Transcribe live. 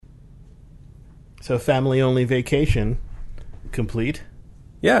So family-only vacation complete.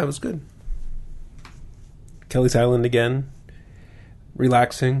 Yeah, it was good. Kelly's Island again.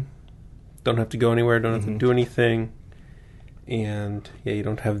 Relaxing. Don't have to go anywhere. Don't have to do anything. And yeah, you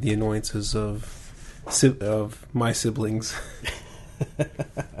don't have the annoyances of my siblings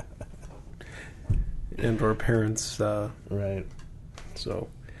and or parents. Right. So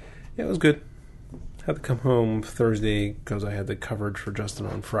yeah, it was good. Had to come home Thursday because I had the coverage for Justin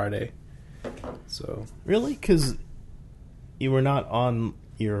on Friday. So Really? Because you were not on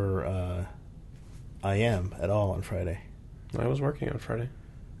your IM at all on Friday. I was working on Friday.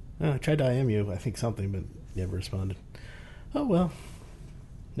 I tried to IM you, I think something, but never responded. Oh, well.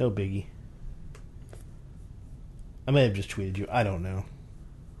 No biggie. I may have just tweeted you. I don't know.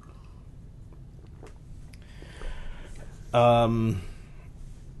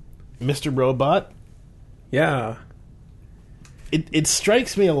 Mr. Robot. Yeah. It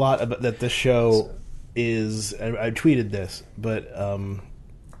strikes me a lot about that the show is... I tweeted this, but...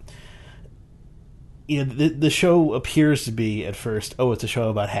 the show appears to be, at first, it's a show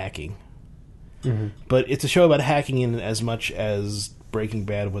about hacking. Mm-hmm. But it's a show about hacking in as much as Breaking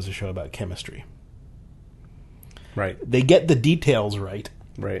Bad was a show about chemistry. Right. They get the details right.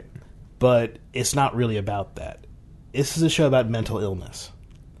 Right. But it's not really about that. This is a show about mental illness.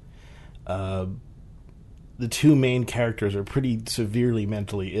 The two main characters are pretty severely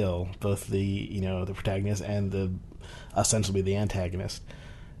mentally ill, both the protagonist and ostensibly the antagonist.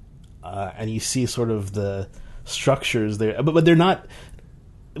 And you see sort of the structures there, but they're not.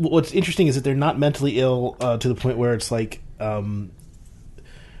 What's interesting is that they're not mentally ill to the point where it's like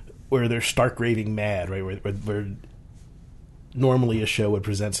where they're stark raving mad, right? Where normally a show would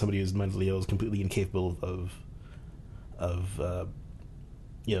present somebody who's mentally ill as completely incapable of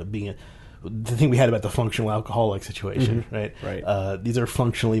being the thing we had about the functional alcoholic situation, right? Right. These are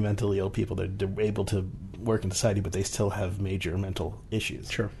functionally mentally ill people. They're able to work in society, but they still have major mental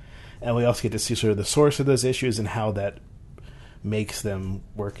issues. Sure. And we also get to see sort of the source of those issues and how that makes them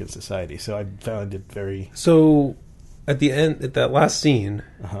work in society. So I found it very... So, at the end, at that last scene,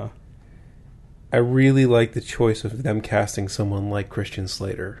 I really like the choice of them casting someone like Christian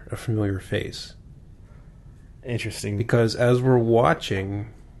Slater, a familiar face. Interesting. Because as we're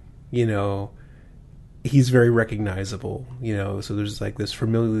watching, he's very recognizable, so there's like this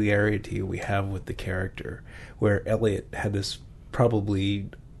familiarity we have with the character, where Elliot had this probably...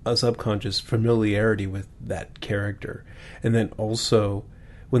 a subconscious familiarity with that character. And then also,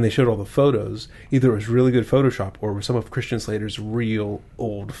 when they showed all the photos, either it was really good Photoshop or it was some of Christian Slater's real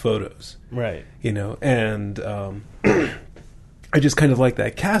old photos. Right. And I just kind of like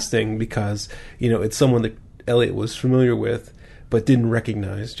that casting because, it's someone that Elliot was familiar with but didn't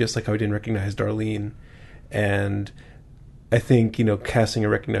recognize, just like how he didn't recognize Darlene. And I think, casting a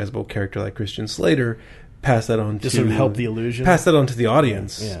recognizable character like Christian Slater... pass that on just sort of help the illusion. Pass that on to the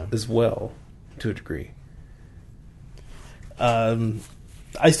audience as well, to a degree.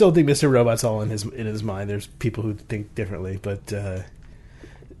 I still think Mr. Robot's all in his mind. There's people who think differently, but that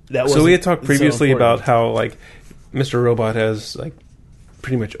was. So we had talked previously about how like Mr. Robot has like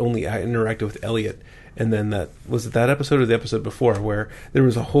pretty much only interacted with Elliot, and then that episode or the episode before where there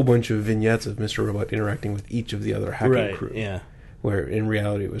was a whole bunch of vignettes of Mr. Robot interacting with each of the other hacking crew. Yeah. Where in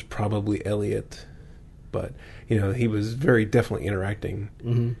reality it was probably Elliot. But, he was very definitely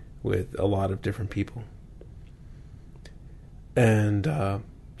interacting with a lot of different people. And,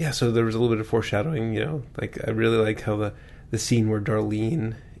 so there was a little bit of foreshadowing, like I really like how the scene where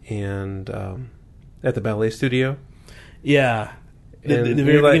Darlene and at the ballet studio. Yeah. The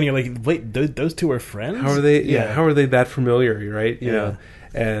very beginning, you're like, wait, those two are friends? How are they, how are they that familiar, right? You know?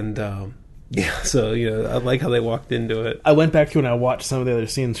 And, so, I like how they walked into it. I went back to and I watched some of the other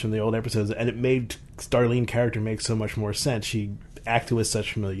scenes from the old episodes, and it made Darlene's character make so much more sense. She acted with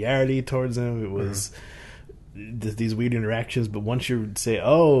such familiarity towards him. It was these weird interactions, but once you say,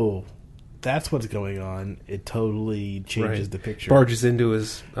 oh, that's what's going on, it totally changes the picture. Barges into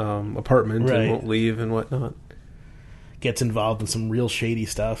his apartment and won't leave and whatnot. Gets involved in some real shady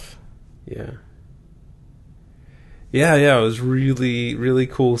stuff. Yeah. Yeah, it was really, really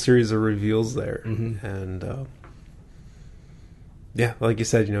cool series of reveals there. And, like you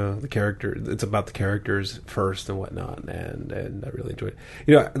said, the character, it's about the characters first and whatnot, and I really enjoyed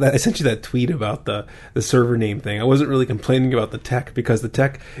it. I sent you that tweet about the server name thing. I wasn't really complaining about the tech, because the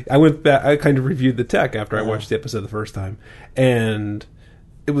tech, I went back, I kind of reviewed the tech after I watched the episode the first time, and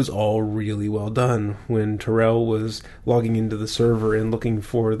it was all really well done. When Terrell was logging into the server and looking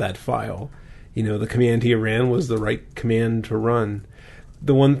for that file, the command he ran was the right command to run.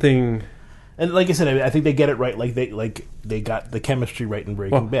 The one thing... And like I said, I think they get it right. Like they got the chemistry right in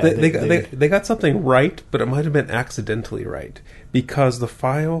Breaking Bad. They got something right, but it might have been accidentally right because the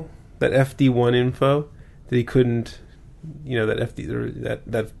file, that FD1 info that he couldn't, that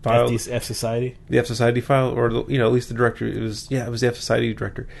that file, F Society, the F Society file, or at least the director. It was the F Society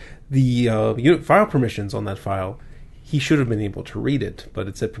director. The file permissions on that file. He should have been able to read it, but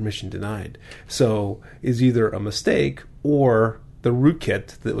it said permission denied. So it's either a mistake or the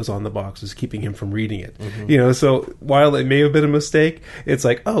rootkit that was on the box was keeping him from reading it. Mm-hmm. So while it may have been a mistake, it's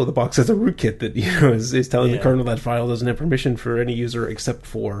like, oh, the box has a rootkit that is telling the kernel that file doesn't have permission for any user except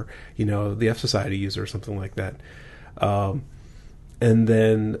for the F Society user or something like that. And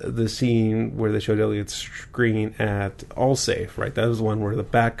then the scene where they showed Elliot's screen at Allsafe, right? That was the one where the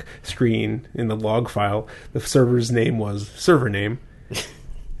back screen in the log file, the server's name was server name.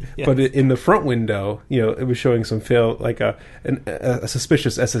 Yeah. But in the front window, it was showing some a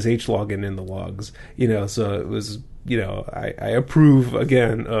suspicious SSH login in the logs. So it was, I approve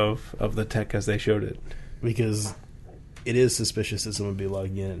again of the tech as they showed it. Because it is suspicious that someone would be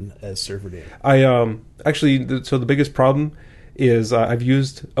logging in as server name. So the biggest problem is I've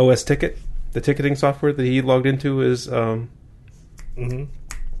used OS Ticket, the ticketing software that he logged into is what's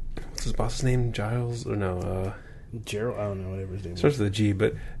his boss's name? Giles or no? Gerald, I don't know, whatever his name starts with a G,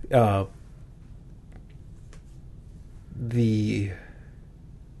 but the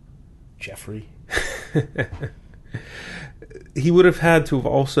Jeffrey. He would have had to have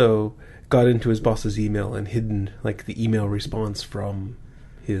also got into his boss's email and hidden the email response from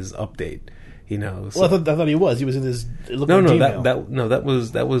his update. So. Well, I thought he was. He was in his.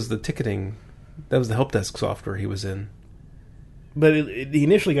 That was the ticketing. That was the help desk software he was in. But he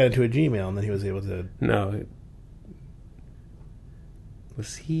initially got into a Gmail, and then he was able to. No.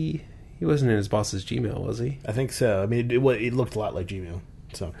 Was he? He wasn't in his boss's Gmail, was he? I think so. I mean, it looked a lot like Gmail.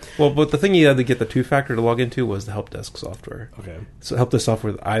 So. Well, but the thing he had to get the two-factor to log into was the help desk software. Okay. So help desk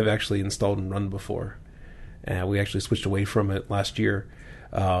software that I've actually installed and run before, and we actually switched away from it last year.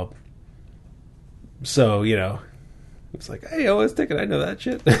 So, it's like, hey, OS Ticket, I know that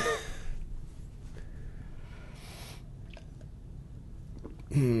shit.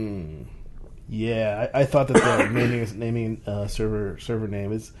 Yeah, I thought that the naming server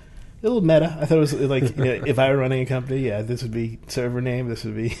name is a little meta. I thought it was like, if I were running a company, this would be server name, this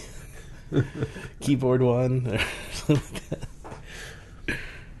would be keyboard one, or something like that.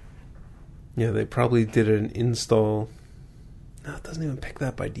 Yeah, they probably did an install. No, it doesn't even pick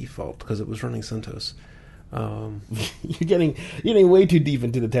that by default because it was running CentOS. You're getting way too deep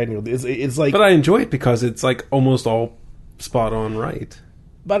into the technical. It's like, but I enjoy it because it's almost all spot on right.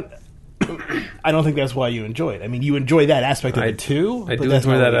 But I don't think that's why you enjoy it. I mean, you enjoy that aspect of it too. I do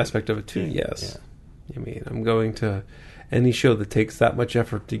enjoy that aspect of it too. Yes. Yeah. I mean, I'm going to any show that takes that much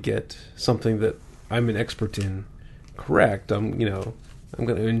effort to get something that I'm an expert in correct. I'm going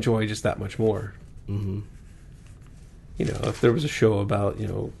to enjoy just that much more. Mm-hmm. If there was a show about,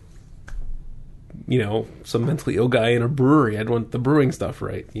 some mentally ill guy in a brewery, I'd want the brewing stuff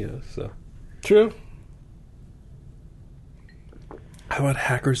right, so. True. How about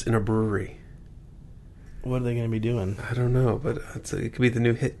hackers in a brewery? What are they going to be doing? I don't know, but it could be the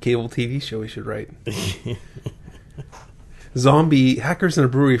new hit cable TV show we should write. Hackers in a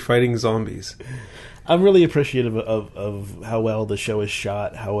brewery fighting zombies. I'm really appreciative of how well the show is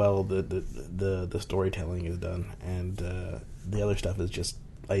shot, how well the storytelling is done, and the other stuff is just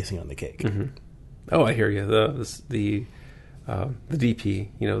icing on the cake. Mm-hmm. Oh, I hear you. The DP,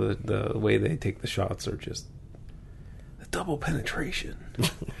 the way they take the shots are just the double penetration.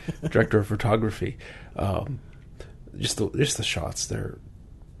 Director of photography, just the shots, they're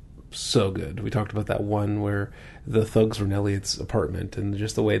so good. We talked about that one where the thugs were in Elliot's apartment, and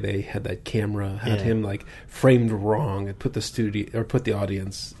just the way they had that camera had him framed wrong and put the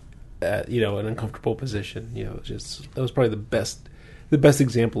audience at an uncomfortable position. That was probably the best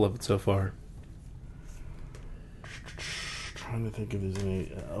example of it so far. Trying to think if there's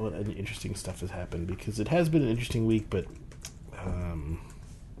any interesting stuff has happened, because it has been an interesting week, but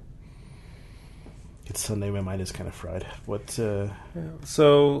it's Sunday. My mind is kind of fried.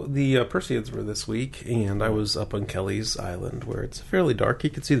 So the Perseids were this week, and I was up on Kelly's Island, where it's fairly dark. You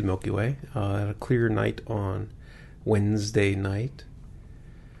could see the Milky Way. Had a clear night on Wednesday night,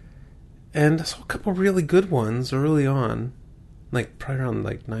 and I saw a couple really good ones early on, probably around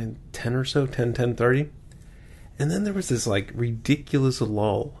 9:10 or so, 10:30, and then there was this ridiculous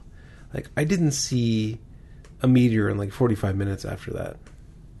lull. I didn't see a meteor in 45 minutes after that.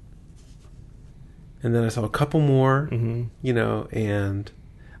 And then I saw a couple more, and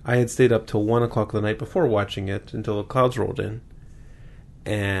I had stayed up till 1 o'clock the night before watching it until the clouds rolled in.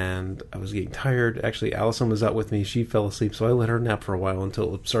 and I was getting tired. Actually, Allison was out with me. She fell asleep, so I let her nap for a while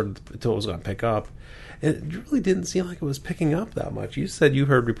until it was going to pick up. And it really didn't seem like it was picking up that much. You said you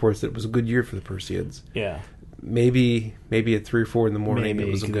heard reports that it was a good year for the Perseids. Yeah. Maybe at 3 or 4 in the morning it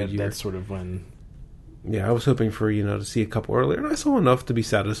was a good year. That's sort of when... Yeah, I was hoping for, to see a couple earlier, and I saw enough to be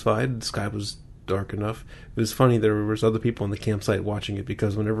satisfied. The sky was dark enough. It was funny, there was other people on the campsite watching it,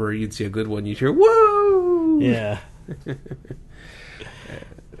 because whenever you'd see a good one, you'd hear, whoa! Yeah.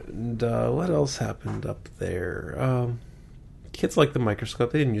 And what else happened up there? Kids liked the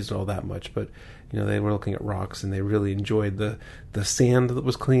microscope. They didn't use it all that much, but they were looking at rocks, and they really enjoyed the sand that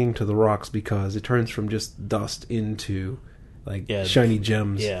was clinging to the rocks, because it turns from just dust into shiny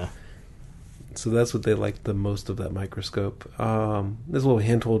gems. Yeah. So that's what they liked the most of that microscope. There's a little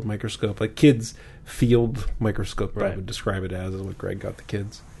handheld microscope, like kids' field microscope. Right. I would describe it as what Greg got the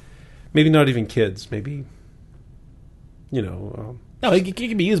kids. Maybe not even kids. Maybe no, it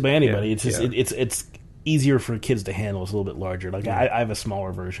can be used by anybody. Yeah, it's just it's easier for kids to handle. It's a little bit larger. Like I have a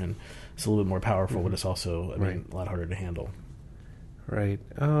smaller version. It's a little bit more powerful, but it's also a lot harder to handle. Right.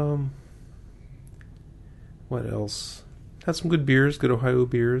 What else? Had some good beers. Good Ohio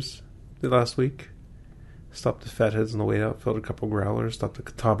beers. Last week. Stopped at Fatheads on the way out. Filled a couple growlers. Stopped at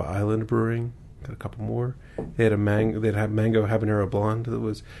Catawba Island Brewing. Got a couple more. They had They'd have mango habanero blonde.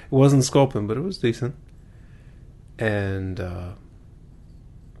 It wasn't Sculpin, but it was decent. And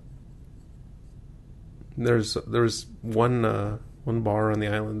there's one bar on the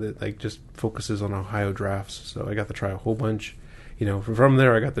island that just focuses on Ohio drafts. So I got to try a whole bunch. From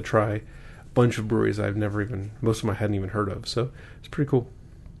there I got to try a bunch of breweries most of them I hadn't even heard of. So it's pretty cool.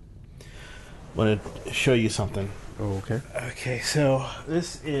 Want to show you something. Oh, okay. Okay, so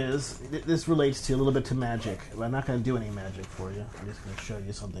this relates to a little bit to magic. I'm not going to do any magic for you. I'm just going to show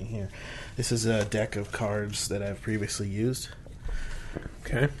you something here. This is a deck of cards that I've previously used.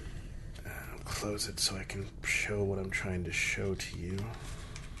 Okay. I'll close it so I can show what I'm trying to show to you.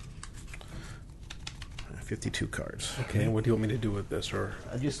 52 cards. Okay, and what do you want me to do with this? Or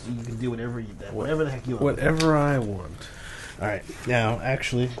you can do whatever the heck you want. Whatever I want. All right. Now,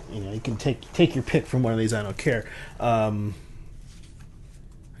 actually, you can take your pick from one of these. I don't care. I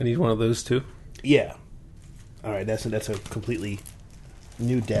need one of those too. Yeah. All right. That's a completely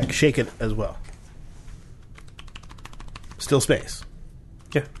new deck. Shake it as well. Still space.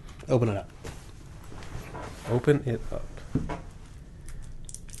 Yeah. Open it up. Open it up.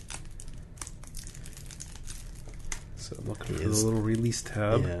 So I'm looking for the little release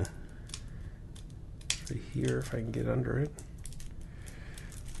tab. Yeah. Right here, if I can get under it.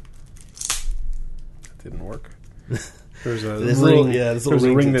 That didn't work. There's a ring. There's a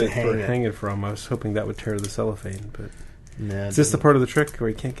ring to hang it from. I was hoping that would tear the cellophane, but nah, is this the part of the trick where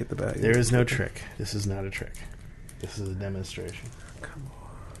you can't get the bag? There is no trick. This is not a trick. This is a demonstration. Come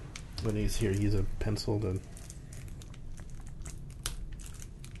on. When he's here, use a pencil to.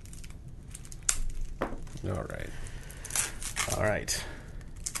 All right. All right.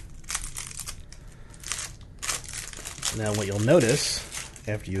 Now, what you'll notice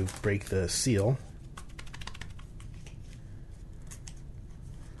after you break the seal.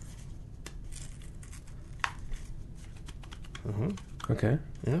 Okay.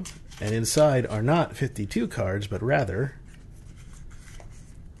 Yeah. And inside are not 52 cards, but rather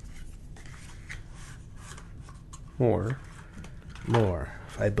more.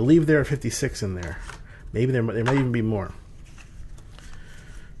 I believe there are 56 in there. Maybe there might even be more.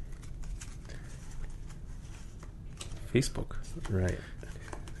 Facebook. Right.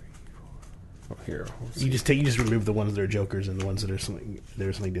 Oh, here. You just remove the ones that are jokers and the ones that are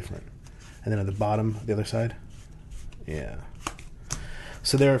something different. And then at the bottom, the other side. Yeah.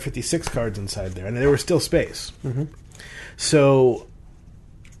 So there are 56 cards inside there, and there was still space. Mm-hmm. So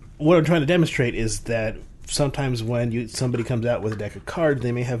what I'm trying to demonstrate is that sometimes when somebody comes out with a deck of cards,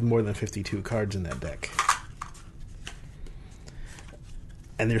 they may have more than 52 cards in that deck.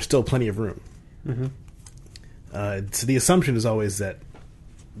 And there's still plenty of room. Mm-hmm. So the assumption is always that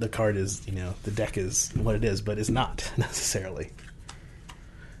the card is, the deck is what it is, but it's not necessarily.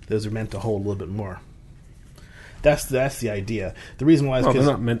 Those are meant to hold a little bit more. That's the idea. The reason why is they're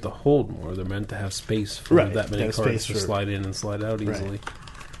not meant to hold more. They're meant to have space for that many cards to slide in and slide out easily. Right.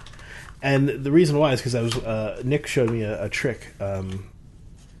 And the reason why is because Nick showed me a trick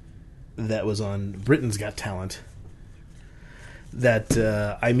that was on Britain's Got Talent that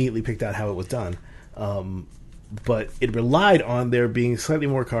I immediately picked out how it was done. But it relied on there being slightly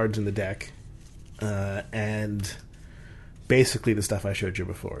more cards in the deck, and basically the stuff I showed you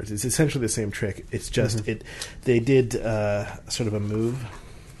before. It's essentially the same trick. It's just they did sort of a move.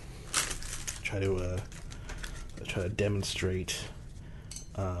 Try to demonstrate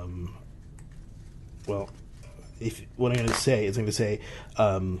Well, if what I'm going to say is I'm going to say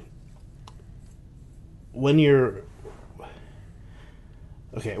when you're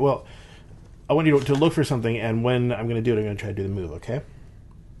okay. Well, I want you to look for something, and when I'm going to do it, I'm going to try to do the move. Okay.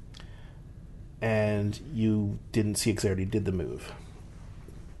 And you didn't see because I already did the move.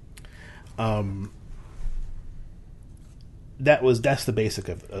 That's the basic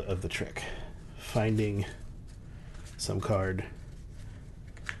of the trick. Finding some card.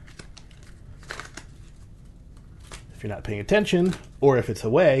 If you're not paying attention, or if it's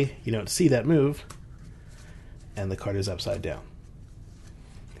away, you don't see that move, and the card is upside down.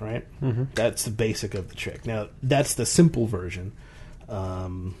 Right? Mm-hmm. That's the basic of the trick. Now, that's the simple version.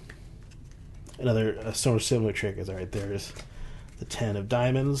 Another sort of similar trick is, all right, there's the 10 of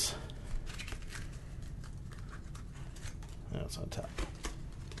diamonds. Now it's on top.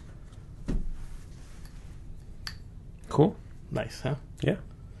 Cool. Nice, huh? Yeah.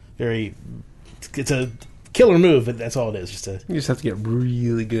 It's a killer move, but that's all it is. You just have to get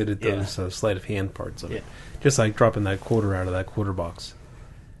really good at those sleight of hand parts of it. Just like dropping that quarter out of that quarter box.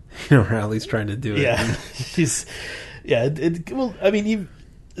 Or at least trying to do it. Yeah. Well, I mean,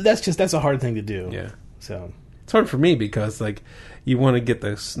 that's a hard thing to do. Yeah. So it's hard for me because like you want to get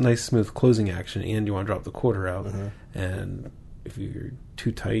this nice smooth closing action and you want to drop the quarter out, and if you're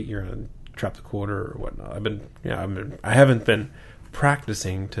too tight, you're gonna drop the quarter or whatnot. I haven't been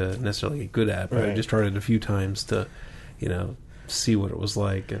practicing to necessarily get good at, but I just tried it a few times to, see what it was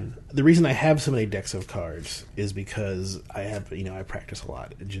like. And the reason I have so many decks of cards is because I have, I practice a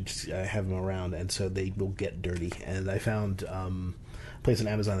lot. I have them around, and so they will get dirty. And I found a place on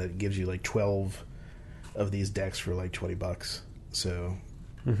Amazon that gives you like 12 of these decks for like $20. So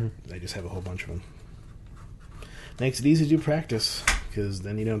I just have a whole bunch of them. Makes it easy to do practice because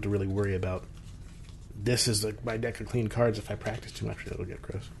then you don't have to really worry about this is like my deck of clean cards. If I practice too much, it'll get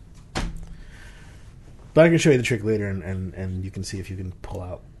gross. But I can show you the trick later, and you can see if you can pull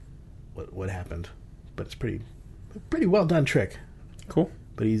out what happened. But it's pretty well done trick. Cool.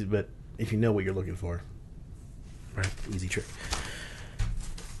 But easy. But if you know what you're looking for, right, easy trick.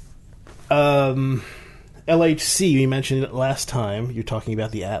 LHC, we mentioned it last time. You're talking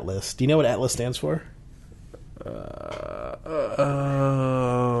about the Atlas. Do you know what Atlas stands for?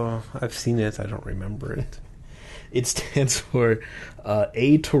 I've seen it. I don't remember it. It stands for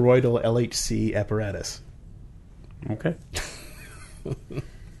a toroidal LHC apparatus. Okay.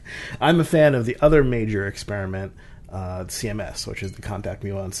 I'm a fan of the other major experiment, CMS, which is the contact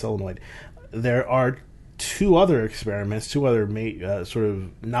muon solenoid. There are two other sort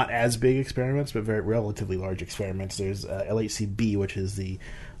of not as big experiments, but very relatively large experiments. There's LHCb, which is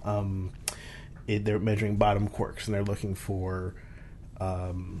they're measuring bottom quarks, and they're looking for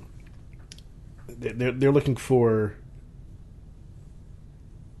they're looking for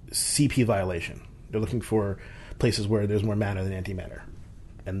CP violation. They're looking for places where there's more matter than antimatter,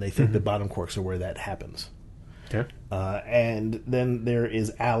 and they think the bottom quarks are where that happens. Yeah. And then there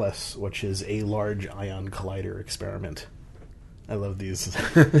is ALICE, which is a large ion collider experiment. I love these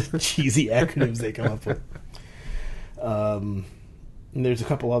cheesy acronyms they come up with. And there's a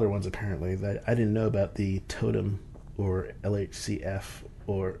couple other ones apparently that I didn't know about, the TOTEM or LHCF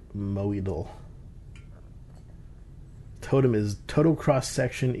or MOIDL. TOTEM is total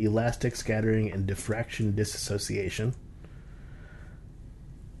cross-section, elastic scattering, and diffraction dissociation.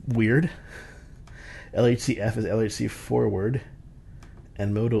 Weird. LHCF is LHC forward,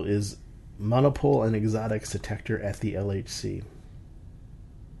 and MOIDL is monopole and exotics detector at the LHC.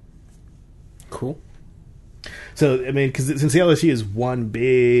 Cool. So, I mean, because since the LHC is one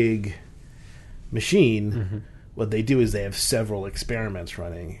big machine, what they do is they have several experiments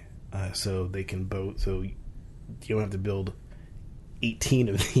running, so they can So you don't have to build 18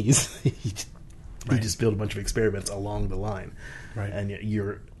 of these. You just build a bunch of experiments along the line, right? And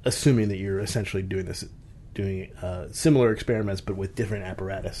you're assuming that you're essentially doing similar experiments, but with different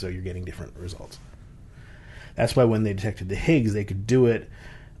apparatus, so you're getting different results. That's why when they detected the Higgs, they could do it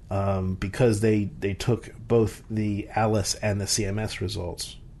because they took both the ALICE and the CMS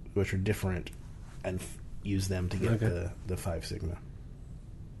results, which are different, and used them to get the 5 sigma.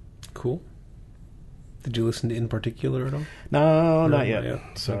 Cool. Did you listen to In Particular at all? No, not yet.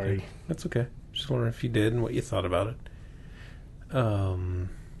 Sorry. Okay. That's okay. Just wondering if you did and what you thought about it.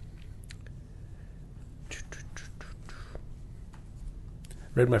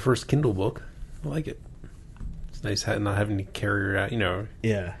 Read my first Kindle book. I like it. It's nice not having to carry it out,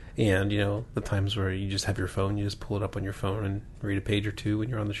 Yeah. And, the times where you just have your phone, you just pull it up on your phone and read a page or two when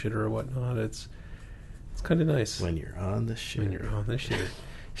you're on the shitter or whatnot. It's kind of nice. When you're on the shitter.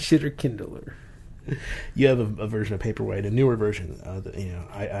 Shitter Kindler. You have a version of Paperwhite, a newer version.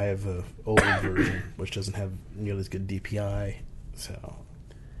 I have a old version which doesn't have nearly as good DPI, so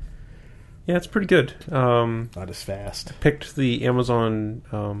Yeah, it's pretty good. not as fast. Picked the Amazon,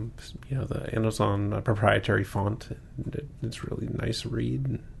 the Amazon proprietary font. It's really nice to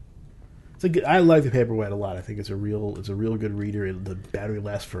read. I like the Paperwhite a lot. I think it's a real good reader. The battery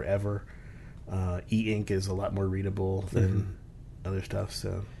lasts forever. E-ink is a lot more readable than other stuff.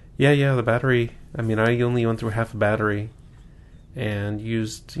 So yeah, the battery. I mean, I only went through half a battery, and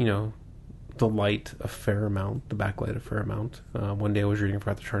used the light a fair amount, the backlight a fair amount. One day I was reading, I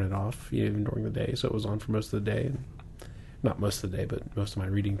forgot to turn it off even during the day, so it was on for most of the day. And not most of the day, but most of my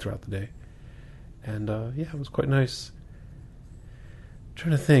reading throughout the day. And it was quite nice. I'm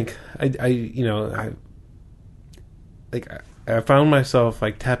trying to think, I found myself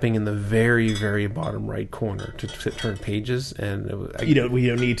tapping in the very, very bottom right corner to turn pages, and we don't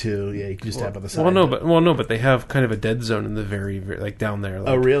need to. Yeah, you can just tap on the side. But they have kind of a dead zone in the very, very down there.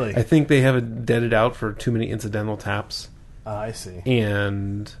 Oh, really? I think they have it deaded out for too many incidental taps. I see.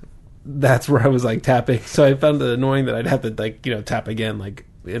 And that's where I was tapping. So I found it annoying that I'd have to tap again,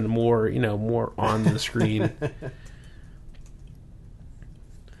 in more on the screen.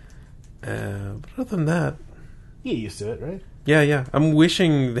 But other than that, you get used to it, right? Yeah. I'm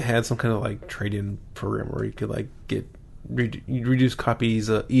wishing they had some kind of trade-in program where you could get reduce copies,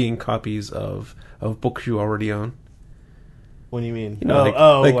 e-ink copies of books you already own. What do you mean?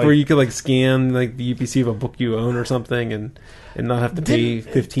 Where you could scan the UPC of a book you own or something, and not have to pay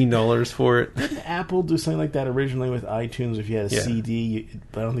 $15 for it. Didn't Apple do something like that originally with iTunes? If you had a CD,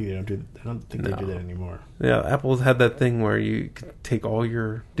 but I don't think they do that anymore. Yeah, Apple's had that thing where you could take all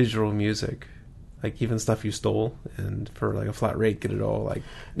your digital music, even stuff you stole, and for a flat rate, get it all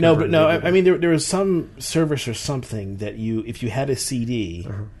No. I mean, there was some service or something that if you had a CD.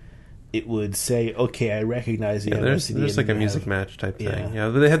 Uh-huh. It would say, "Okay, I recognize you." There's a music match type thing. Yeah,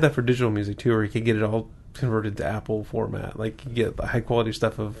 they had that for digital music too, where you could get it all converted to Apple format. You get the high quality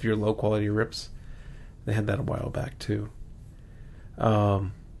stuff of your low quality rips. They had that a while back too. So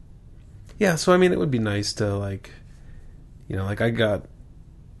I mean, it would be nice to I got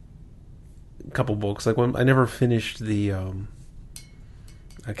a couple books. When I never finished the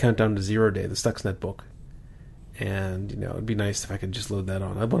Countdown to Zero Day, the Stuxnet book. And it'd be nice if I could just load that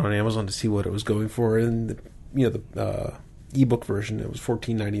on. I went on Amazon to see what it was going for, and the ebook version, it was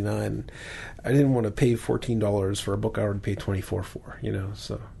 $14.99. I didn't want to pay $14 for a book I already paid $24 for,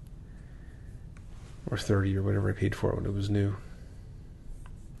 so, or $30 or whatever I paid for it when it was new.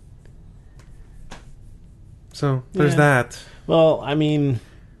 So there's that. Well, I mean,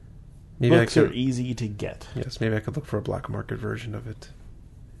 books are easy to get. Yes, maybe I could look for a black market version of it,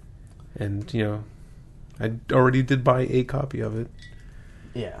 and I already did buy a copy of it.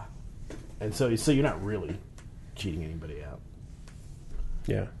 Yeah. And so you're not really cheating anybody out.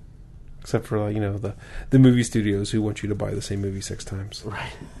 Yeah. Except for the movie studios who want you to buy the same movie 6 times.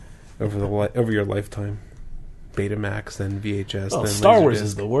 Right. Over your lifetime. Betamax, then VHS, then Star Wars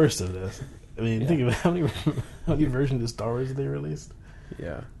is the worst of this. I mean, think about how many versions of Star Wars have they released?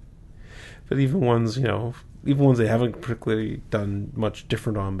 Yeah. But even ones they haven't particularly done much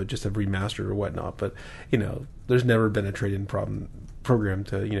different on, but just have remastered or whatnot. But, there's never been a trade-in program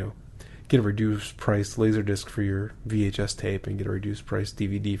to, get a reduced price Laserdisc for your VHS tape and get a reduced price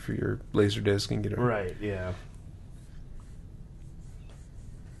DVD for your Laserdisc and get a... Right, yeah.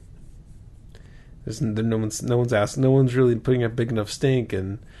 No one's really putting up big enough stink,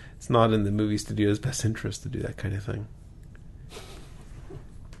 and it's not in the movie studio's best interest to do that kind of thing.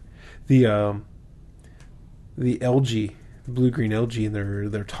 The algae, blue-green algae, and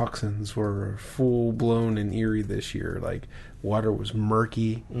their toxins were full-blown and eerie this year. Water was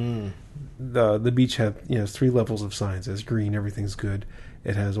murky. The beach had 3 levels of signs. It has green, everything's good.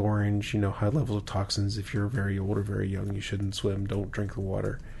 It has orange, high levels of toxins. If you're very old or very young, you shouldn't swim. Don't drink the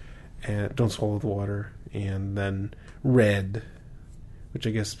water, and don't swallow the water. And then red, which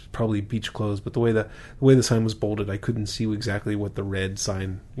I guess probably beach clothes. But the way the sign was bolded, I couldn't see exactly what the red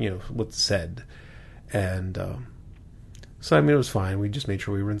sign what said. And so, I mean, it was fine. We just made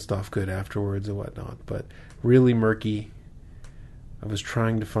sure we rinsed off good afterwards and whatnot. But really murky. I was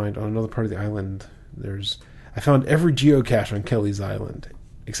trying to find, on another part of the island, I found every geocache on Kelly's Island,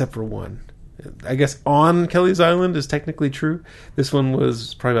 except for one. I guess on Kelly's Island is technically true. This one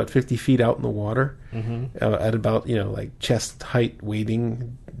was probably about 50 feet out in the water, at about, chest height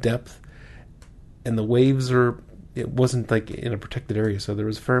wading depth. And the waves it wasn't in a protected area, so there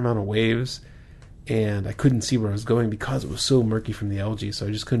was a fair amount of waves. And I couldn't see where I was going because it was so murky from the algae, so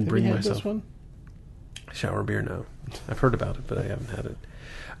I just couldn't bring myself. This one? Shower beer, no. I've heard about it, but I haven't had it.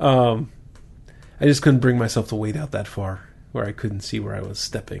 I just couldn't bring myself to wade out that far where I couldn't see where I was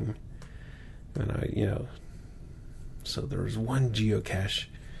stepping. And so there was one geocache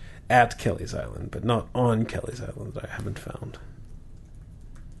at Kelly's Island, but not on Kelly's Island that I haven't found.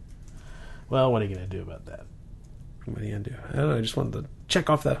 Well, what are you going to do about that? What are you going to do? I don't know. I just wanted to check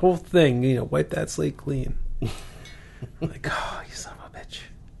off that whole thing, wipe that slate clean. Like, oh, you son of a bitch.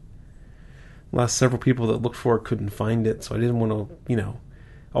 Last several people that looked for it couldn't find it, so I didn't want to,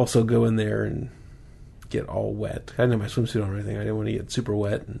 also go in there and get all wet. I didn't have my swimsuit on or anything. I didn't want to get super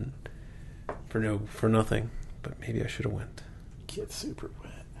wet and for nothing. But maybe I should have went. Get super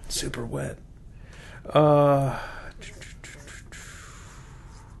wet. Super wet.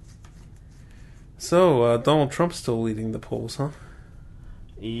 So, Donald Trump's still leading the polls, huh?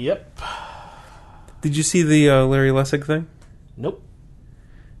 Yep. Did you see the Larry Lessig thing? Nope.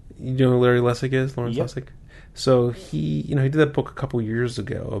 You know who Larry Lessig is? Lawrence Yep. Lessig? So he did that book a couple years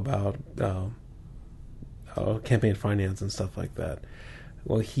ago about campaign finance and stuff like that.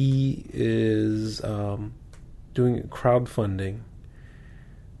 Well, he is doing crowdfunding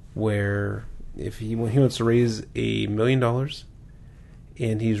where when he wants to raise $1 million,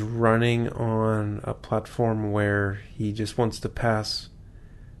 and he's running on a platform where he just wants to pass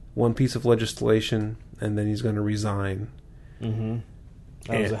one piece of legislation and then he's going to resign. Mm-hmm.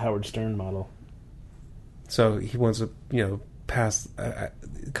 That was a Howard Stern model. So he wants to, pass a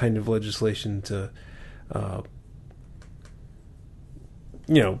kind of legislation to,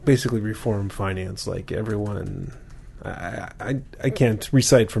 basically reform finance, like everyone. I can't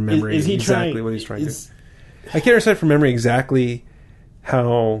recite from memory exactly what he's trying to. I can't recite from memory exactly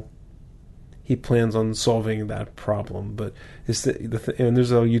how he plans on solving that problem, but and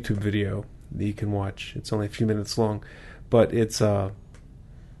there's a YouTube video that you can watch. It's only a few minutes long, but it's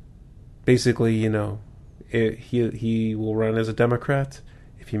basically, he will run as a Democrat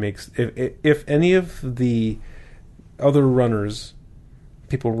if any of the other runners,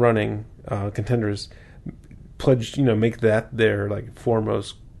 people running, contenders, pledge, make that their like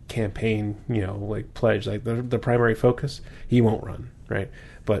foremost campaign, pledge, like the primary focus, he won't run, right?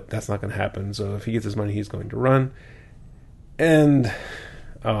 But that's not going to happen. So if he gets his money, he's going to run. And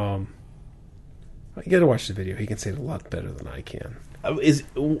you got to watch the video. He can say it a lot better than I can.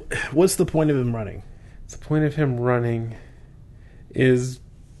 What's the point of him running? The point of him running is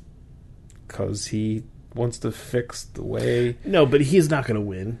because he wants to fix the way. No, but he's not going to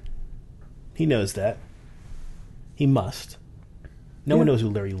win. He knows that. He must. No one knows who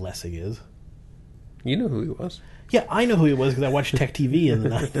Larry Lessig is. You know who he was. Yeah, I know who he was because I watched Tech TV in the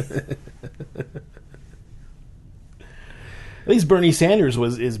night. At least Bernie Sanders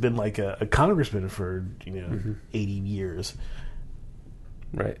has been like a congressman for 80 years.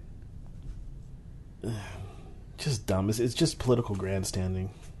 Right. Just dumb. It's just political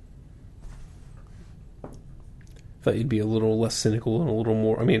grandstanding. Thought you'd be a little less cynical and a little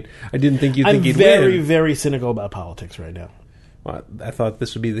more. I mean, I didn't think you'd think I'm he'd very, win. very cynical about politics right now. Well, I thought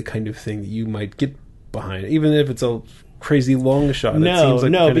this would be the kind of thing that you might get behind, even if it's a crazy long shot.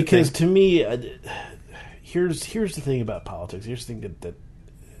 No, because to me, here's the thing about politics. Here's the thing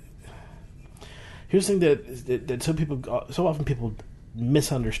that so often people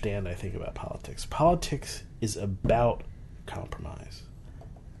misunderstand. I think about politics. Politics is about compromise.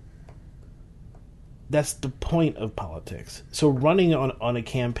 That's the point of politics. So running on a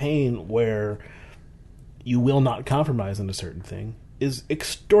campaign where you will not compromise on a certain thing is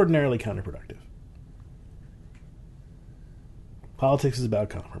extraordinarily counterproductive. Politics is about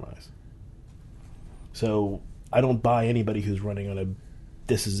compromise. So I don't buy anybody who's running on a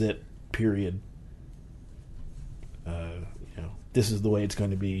this is it, period. This is the way it's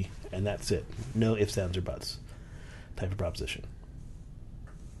going to be, and that's it. No ifs, ands, or buts type of proposition.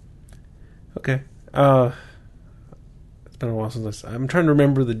 Okay. It's been a while since I'm trying to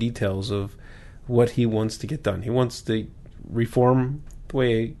remember the details of what he wants to get done. He wants to reform the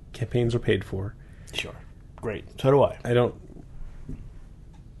way campaigns are paid for. Sure. Great. So do I. I'm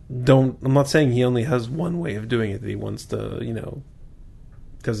not saying he only has one way of doing it that he wants to,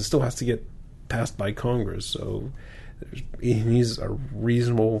 because it still has to get passed by Congress. So he's a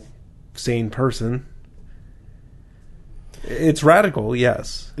reasonable, sane person. It's radical,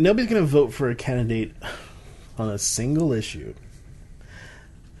 yes. Nobody's going to vote for a candidate on a single issue,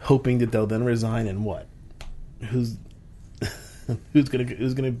 hoping that they'll then resign and what? Who's going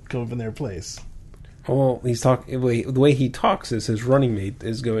to come up in their place? Well, he's talking. The way he talks is his running mate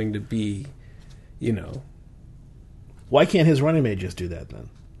is going to be, Why can't his running mate just do that then?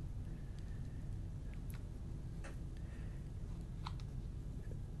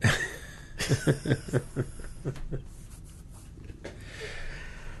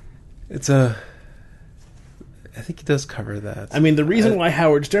 It's a I think he does cover that. I mean, the reason why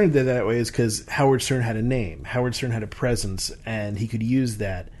Howard Stern did it that way is because Howard Stern had a name. Howard Stern had a presence, and he could use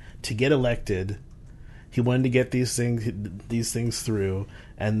that to get elected. He wanted to get these things through,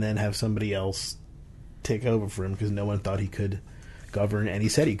 and then have somebody else take over for him because no one thought he could govern, and he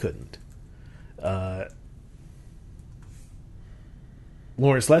said he couldn't.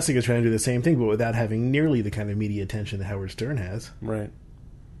 Lawrence Lessig is trying to do the same thing, but without having nearly the kind of media attention that Howard Stern has. Right.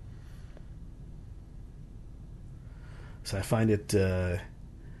 So I find it,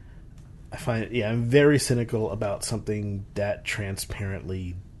 I'm very cynical about something that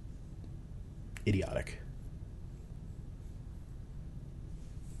transparently idiotic.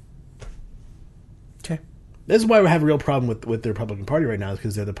 Okay. This is why we have a real problem with the Republican Party right now, is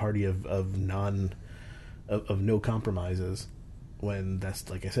because they're the party of no compromises, when that's,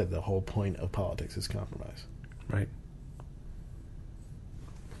 like I said, the whole point of politics is compromise. Right.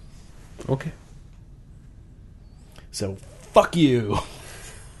 Okay. So, fuck you,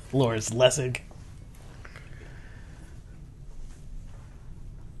 Lawrence Lessig.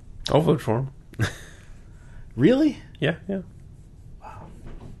 I'll vote for him. Really? Yeah. Wow.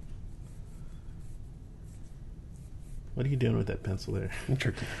 What are you doing with that pencil there? I'm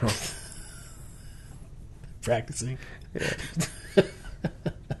jerking it off. Practicing? Yeah.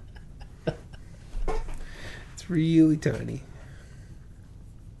 It's really tiny.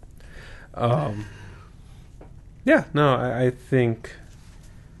 Yeah, no, I think,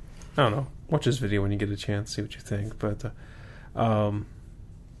 I don't know, watch this video when you get a chance, see what you think, but why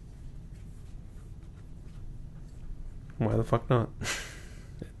the fuck not?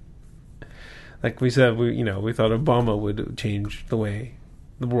 Like we said, we thought Obama would change the way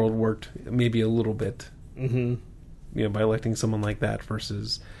the world worked, maybe a little bit. Mm-hmm. By electing someone like that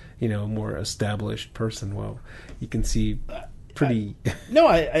versus, a more established person. Well, you can see pretty.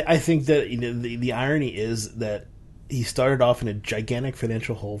 I think that the irony is that he started off in a gigantic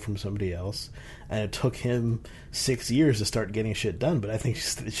financial hole from somebody else, and it took him 6 years to start getting shit done. But I think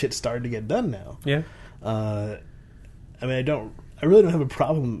shit started to get done now. Yeah. I really don't have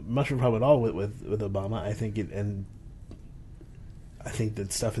much of a problem at all with Obama. I think I think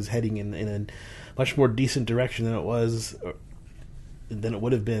that stuff is heading in a much more decent direction than it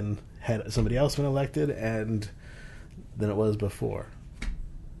would have been had somebody else been elected, and than it was before.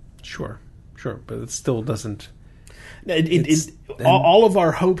 Sure, but it still doesn't. All of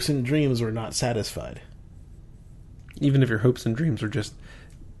our hopes and dreams were not satisfied. Even if your hopes and dreams are just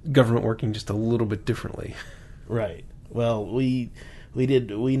government working just a little bit differently. Right. Well, we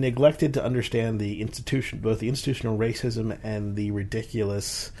neglected to understand both the institutional racism and the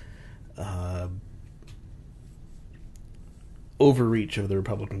ridiculous overreach of the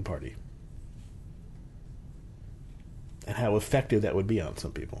Republican Party, and how effective that would be on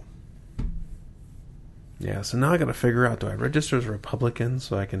some people. Yeah, so now I got to figure out, do I register as a Republican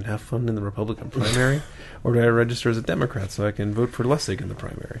so I can have fun in the Republican primary, or do I register as a Democrat so I can vote for Lessig in the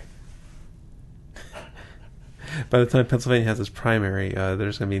primary? By the time Pennsylvania has its primary,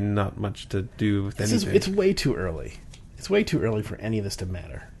 there's going to be not much to do with anything. It's way too early. It's way too early for any of this to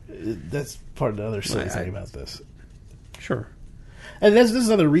matter. That's part of the other silly thing about this. Sure. And this is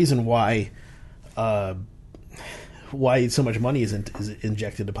another reason why so much money is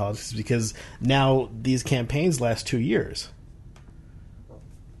injected into politics, because now these campaigns last 2 years.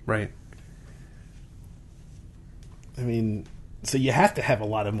 Right. I mean, so you have to have a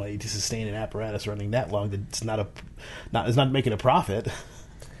lot of money to sustain an apparatus running that long. It's not making a profit.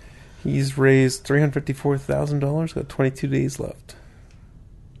 He's raised $354,000. Got 22 days left.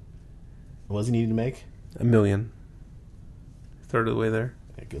 What does he need to make? $1 million. Third of the way there.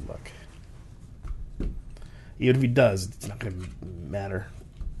 Yeah, good luck. Even if he does, it's not going to matter.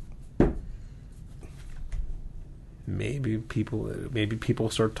 Maybe people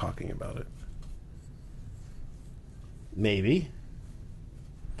start talking about it. Maybe.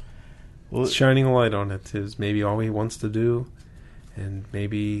 Well, shining a light on it is maybe all he wants to do, and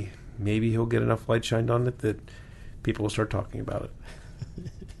maybe he'll get enough light shined on it that people will start talking about it.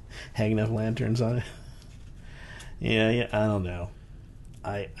 Hang enough lanterns on it. Yeah, I don't know.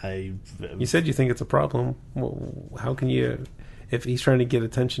 You said you think it's a problem. Well, how can you, if he's trying to get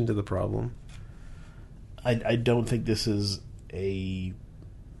attention to the problem? I don't think this is a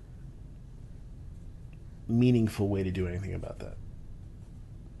meaningful way to do anything about that.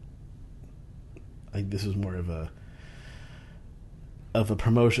 I think this is more of a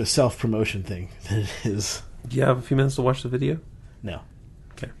promotion, self-promotion thing than it is. Do you have a few minutes to watch the video? No.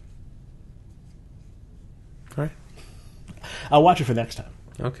 Okay. All right. I'll watch it for next time.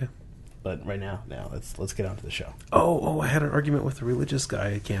 Okay. But right now, let's get on to the show. Oh, I had an argument with a religious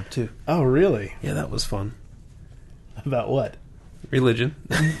guy at camp too. Oh, really? Yeah, that was fun. About what? Religion.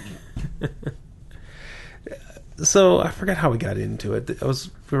 So I forgot how we got into it.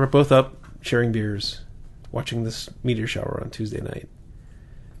 We were both up sharing beers, watching this meteor shower on Tuesday night,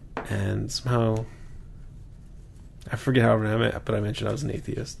 and somehow I forget how I met, but I mentioned I was an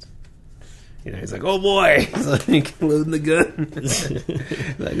atheist. You know, he's like, "Oh boy!" He's like, loading the gun. He's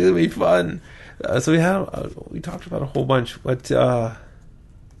like, "It'll be fun." So we talked about a whole bunch, but it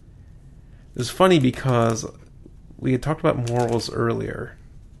was funny because we had talked about morals earlier.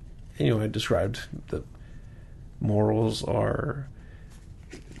 And, you know, I described that morals are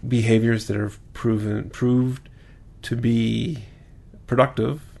behaviors that are proved to be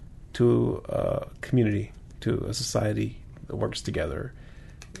productive to a community, to a society that works together.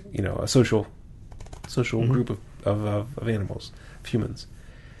 You know, a social group of animals, of humans.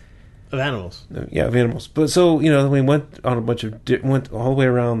 Of animals. Yeah, of animals. But so, you know, we went on a bunch of went all the way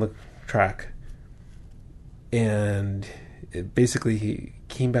around the track, and basically he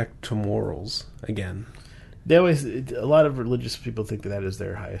came back to morals again. They always, a lot of religious people think that is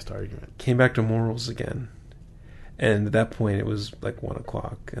their highest argument. Came back to morals again, and at that point it was like 1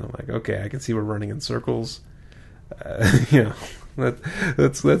 o'clock, and I'm like, okay, I can see we're running in circles. You know,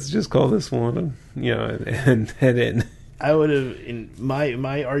 let's just call this one, you know, and head in. I would have, in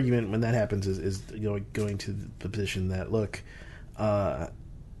my argument when that happens is going to the position that, look,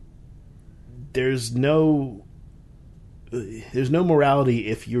 there's no morality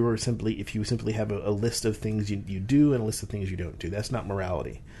if you simply have a list of things you do and a list of things you don't do. That's not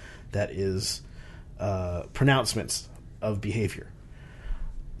morality. That is pronouncements of behavior.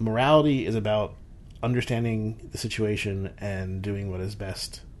 Morality is about understanding the situation and doing what is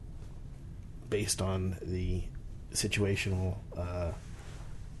best based on the situational,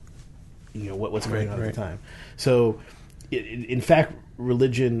 what's going on at the time. So, in fact,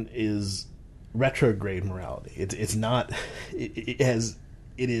 religion is retrograde morality. It's not. It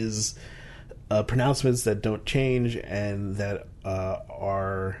is pronouncements that don't change and that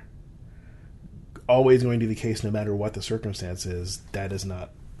are always going to be the case no matter what the circumstance is. That is not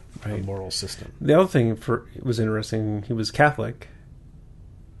a moral system. The other thing it was interesting. He was Catholic,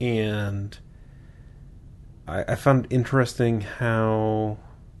 and I found interesting how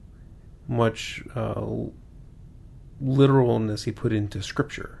much literalness he put into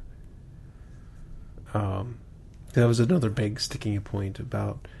Scripture. That was another big sticking point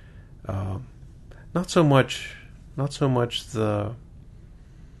about not so much the.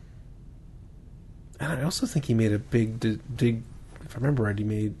 And I also think he made a big, if I remember right, he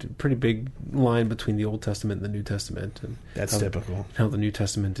made a pretty big line between the Old Testament and the New Testament. And that's typical. How the New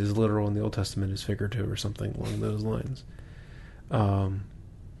Testament is literal and the Old Testament is figurative or something along those lines.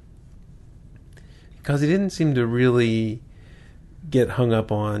 Because he didn't seem to really get hung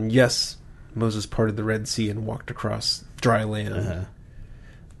up on, yes, Moses parted the Red Sea and walked across dry land. Uh-huh.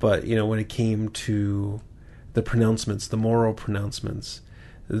 But, you know, when it came to the pronouncements, the moral pronouncements,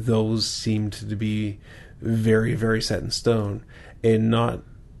 those seemed to be very, very set in stone, and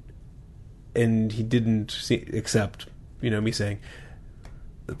he didn't accept, you know, me saying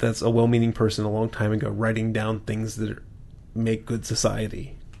that that's a well-meaning person a long time ago writing down things that make good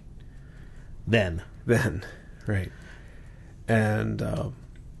society. Then, right, and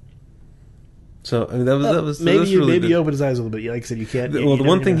so I mean that was maybe he opened his eyes a little bit. Like I said, you can't. Well, the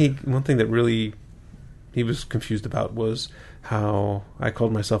one thing that really he was confused about was how I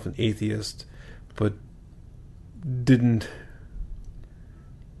called myself an atheist, but didn't.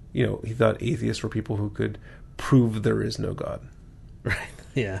 You know, he thought atheists were people who could prove there is no God. Right.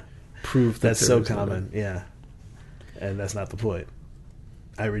 Yeah. Prove that that's so common. Yeah. And that's not the point.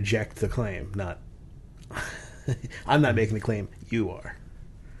 I reject the claim. Not. I'm not making the claim. You are.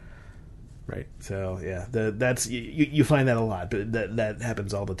 Right. So yeah, that's you find that a lot, but that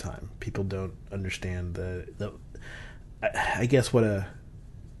happens all the time. People don't understand the I guess what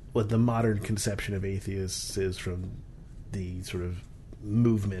the modern conception of atheists is from the sort of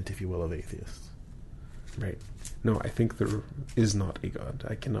movement, if you will, of atheists. Right. No, I think there is not a God.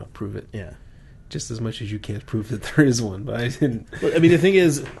 I cannot prove it. Yeah. Just as much as you can't prove that there is one, but I didn't. Well, I mean, the thing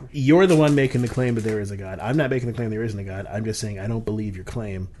is, you're the one making the claim that there is a God. I'm not making the claim there isn't a God. I'm just saying I don't believe your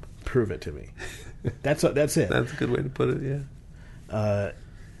claim. Prove it to me. That's it. That's a good way to put it, yeah.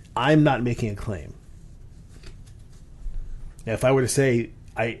 I'm not making a claim. Now, if I were to say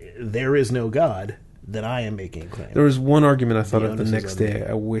there is no God, then I am making a claim. There was one argument I thought of the next day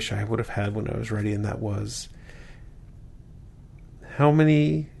I wish I would have had when I was ready, and that was how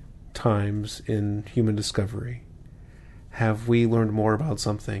many times in human discovery have we learned more about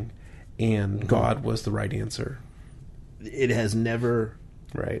something and God was the right answer? It has never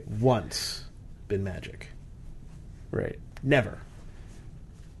right once been magic. Right. Never.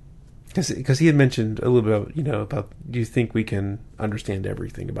 Because he had mentioned a little bit about, about, do you think we can understand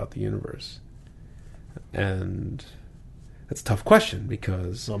everything about the universe? And that's a tough question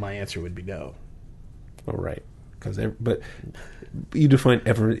because... So my answer would be no. Oh, right. But you define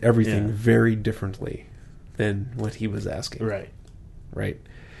everything very differently than what he was asking. Right. Right.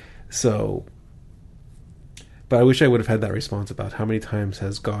 So... But I wish I would have had that response about how many times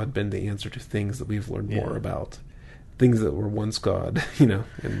has God been the answer to things that we've learned more about. Things that were once God,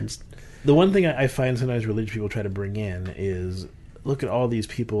 and... The one thing I find sometimes religious people try to bring in is look at all these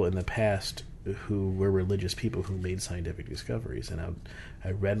people in the past who were religious people who made scientific discoveries, and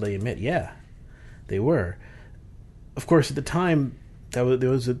I readily admit, they were. Of course, at the time,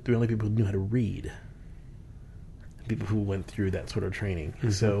 those were the only people who knew how to read. People who went through that sort of training.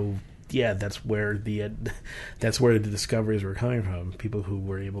 Mm-hmm. So, that's where the discoveries were coming from. People who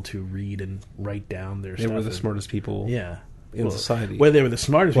were able to read and write down their stuff. They were the smartest people. Yeah. In society. Whether they were the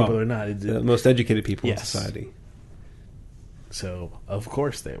smartest people or not. The most educated people in society. So, of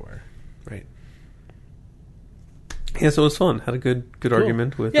course they were. Right. Yeah, so it was fun. Had a good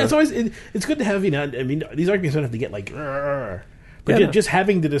argument with... Yeah, it's always... it's good to have, these arguments don't have to get like... But just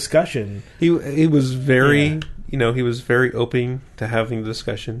having the discussion... He was very... he was very open to having the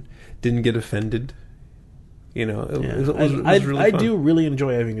discussion. Didn't get offended. It was really fun. I do really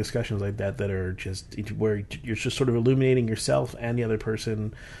enjoy having discussions like that are just where you're just sort of illuminating yourself and the other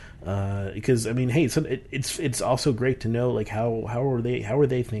person, because it's also great to know like how are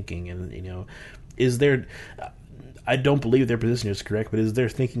they thinking, and is there, I don't believe their position is correct, but is their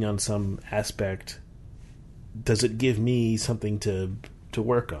thinking on some aspect, does it give me something to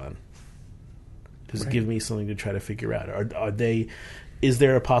work on? Does it give me something to try to figure out? Are they? Is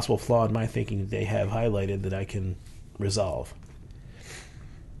there a possible flaw in my thinking that they have highlighted that I can resolve?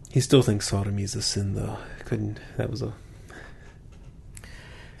 He still thinks sodomy is a sin, though.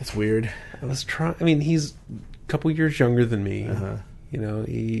 It's weird. I was trying... he's a couple years younger than me. Uh-huh.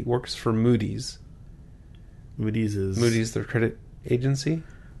 He works for Moody's. Moody's, their credit agency.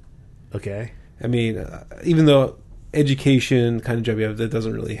 Okay. Even though education kind of job you have, that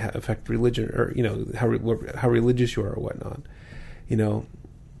doesn't really affect religion or, how religious you are or whatnot.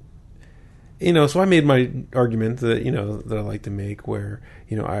 So I made my argument that, that I like to make where,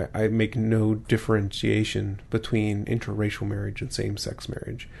 I make no differentiation between interracial marriage and same-sex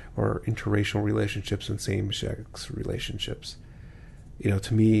marriage or interracial relationships and same-sex relationships.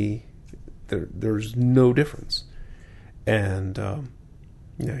 To me, there's no difference. And,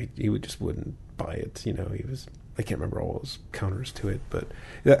 he just wouldn't buy it. He was, I can't remember all his counters to it, but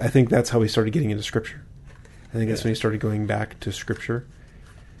I think that's how he started getting into Scripture. I think that's when he started going back to Scripture.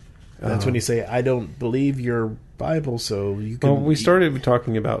 That's when you say, I don't believe your Bible, so you can... Well, we started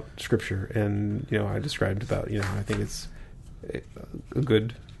talking about Scripture, and, I described about, I think it's a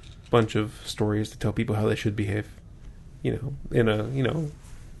good bunch of stories to tell people how they should behave,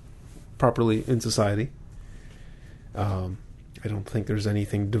 properly in society. I don't think there's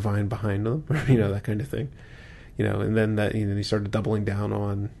anything divine behind them, or, that kind of thing. And then he started doubling down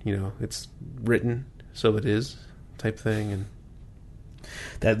on, it's written, so it is, type thing, and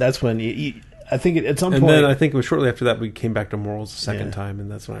that's when I think at some point. And then I think it was shortly after that we came back to morals the second time,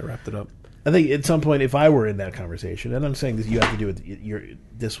 and that's when I wrapped it up. I think at some point, if I were in that conversation, and I'm saying that you have to do it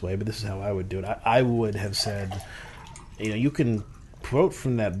this way, but this is how I would do it. I would have said, you can quote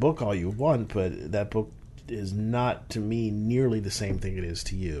from that book all you want, but that book is not to me nearly the same thing it is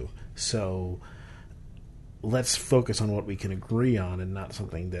to you. So let's focus on what we can agree on, and not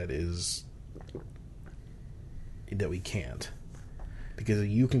something that we can't. Because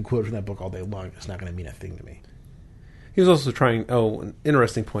you can quote from that book all day long, it's not going to mean a thing to me. He was also trying... an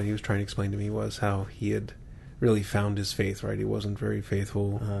interesting point he was trying to explain to me was how he had really found his faith, right? He wasn't very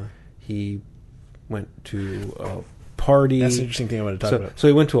faithful. Uh-huh. He went to a party. That's an interesting thing I want to talk about. So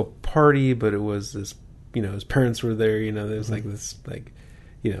he went to a party, but it was this... his parents were there, there was like this,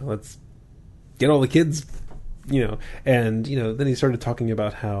 let's get all the kids, And, then he started talking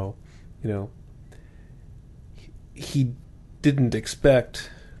about how, he didn't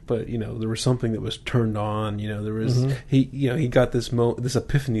expect, but there was something that was turned on. There was he got this this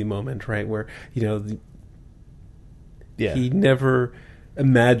epiphany moment, right, where he never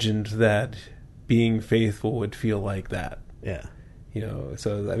imagined that being faithful would feel like that. Yeah,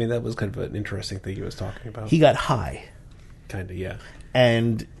 So that was kind of an interesting thing he was talking about. He got high, kind of, yeah,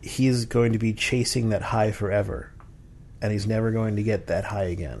 and he's going to be chasing that high forever, and he's never going to get that high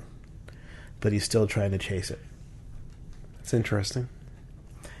again, but he's still trying to chase it. It's interesting.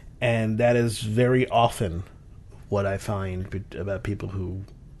 And that is very often what I find about people who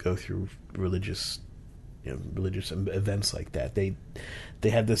go through religious religious events like that. They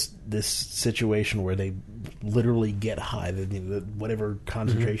have this situation where they literally get high, whatever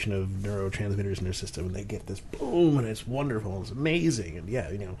concentration of neurotransmitters in their system, and they get this boom, and it's wonderful, it's amazing,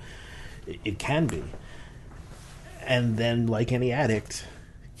 and it can be. And then, like any addict,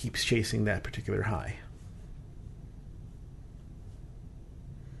 keeps chasing that particular high.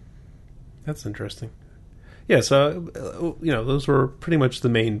 That's interesting. Yeah, so, those were pretty much the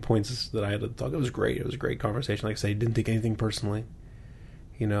main points that I had to talk. It was great. It was a great conversation. Like I say, didn't take anything personally.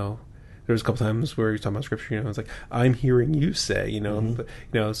 There was a couple times where he was talking about scripture, it's like, I'm hearing you say, but,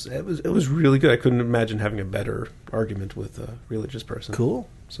 it was really good. I couldn't imagine having a better argument with a religious person. Cool.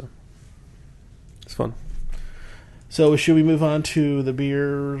 So, it's fun. So, should we move on to the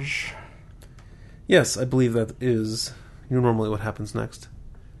beers? Yes, I believe that is normally what happens next.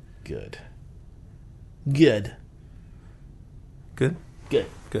 Good. Good? Good.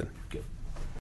 Good.